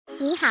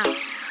你好，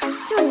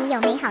祝你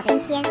有美好的一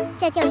天。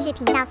这就是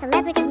频道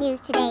Celebrity News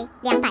Today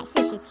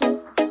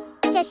 247。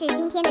这是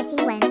今天的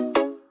新闻。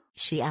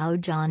Xiao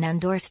Zhan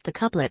endorsed the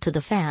couplet to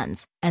the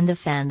fans, and the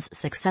fans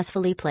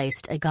successfully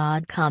placed a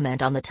God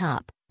comment on the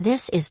top.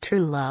 This is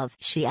true love.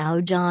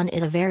 Xiao Zhan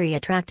is a very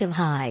attractive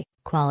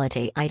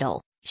high-quality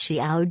idol.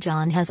 Xiao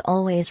Zhan has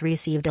always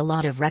received a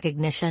lot of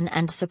recognition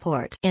and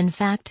support. In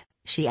fact,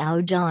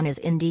 Xiao Zhan is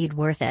indeed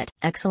worth it.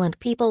 Excellent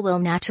people will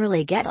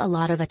naturally get a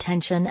lot of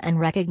attention and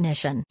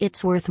recognition.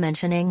 It's worth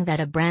mentioning that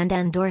a brand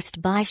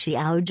endorsed by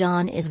Xiao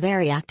Zhan is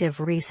very active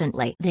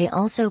recently. They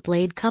also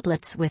played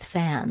couplets with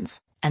fans,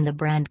 and the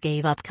brand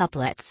gave up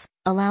couplets,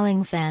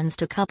 allowing fans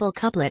to couple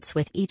couplets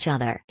with each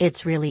other.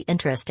 It's really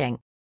interesting.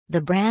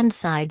 The brand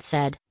side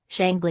said,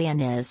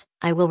 "Shanglian is,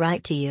 I will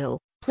write to you,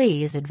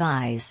 please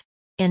advise."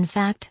 In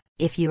fact,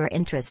 if you are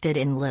interested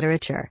in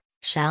literature,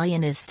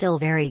 Xiaoyan is still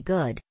very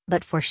good,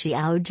 but for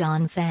Xiao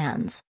Zhan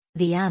fans,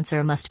 the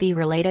answer must be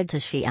related to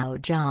Xiao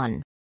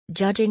Zhan.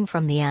 Judging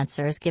from the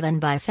answers given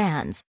by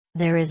fans,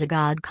 there is a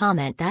God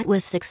comment that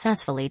was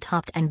successfully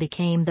topped and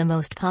became the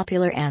most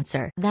popular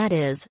answer. That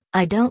is,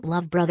 I don't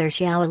love brother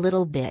Xiao a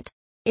little bit.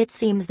 It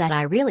seems that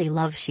I really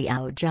love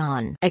Xiao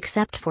Zhan.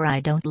 Except for I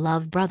don't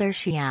love brother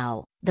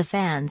Xiao, the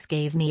fans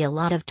gave me a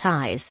lot of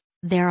ties.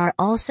 There are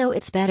also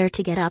it's better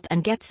to get up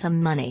and get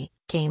some money,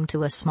 came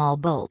to a small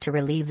bowl to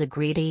relieve the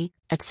greedy,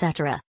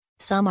 etc.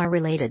 Some are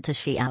related to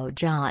Xiao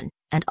Zhan,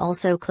 and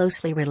also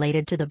closely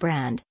related to the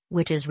brand,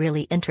 which is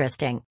really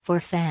interesting. For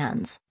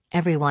fans,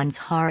 everyone's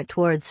heart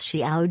towards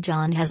Xiao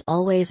Zhan has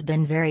always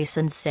been very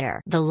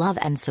sincere. The love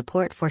and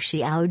support for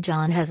Xiao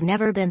Zhan has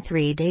never been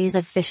 3 days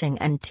of fishing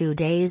and 2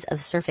 days of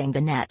surfing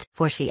the net.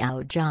 For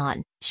Xiao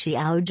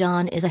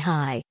Zhan is a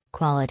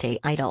high-quality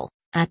idol.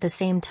 At the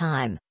same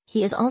time,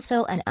 he is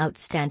also an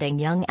outstanding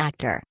young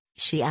actor.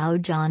 Xiao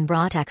Zhan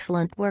brought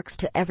excellent works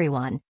to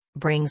everyone,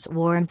 brings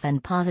warmth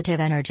and positive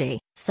energy.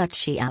 Such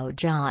Xiao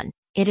Zhan,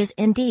 it is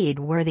indeed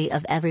worthy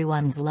of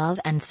everyone's love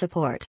and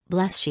support.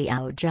 Bless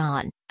Xiao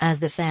Zhan, as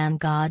the fan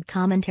God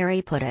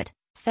commentary put it.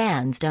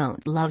 Fans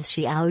don't love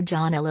Xiao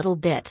Zhan a little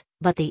bit,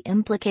 but the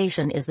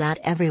implication is that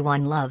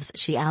everyone loves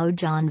Xiao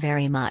Zhan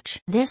very much.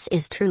 This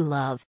is true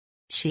love.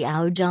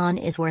 Xiao Zhan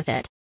is worth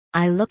it.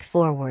 I look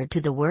forward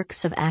to the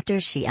works of actor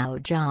Xiao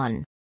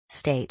Zhan.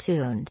 Stay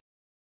tuned.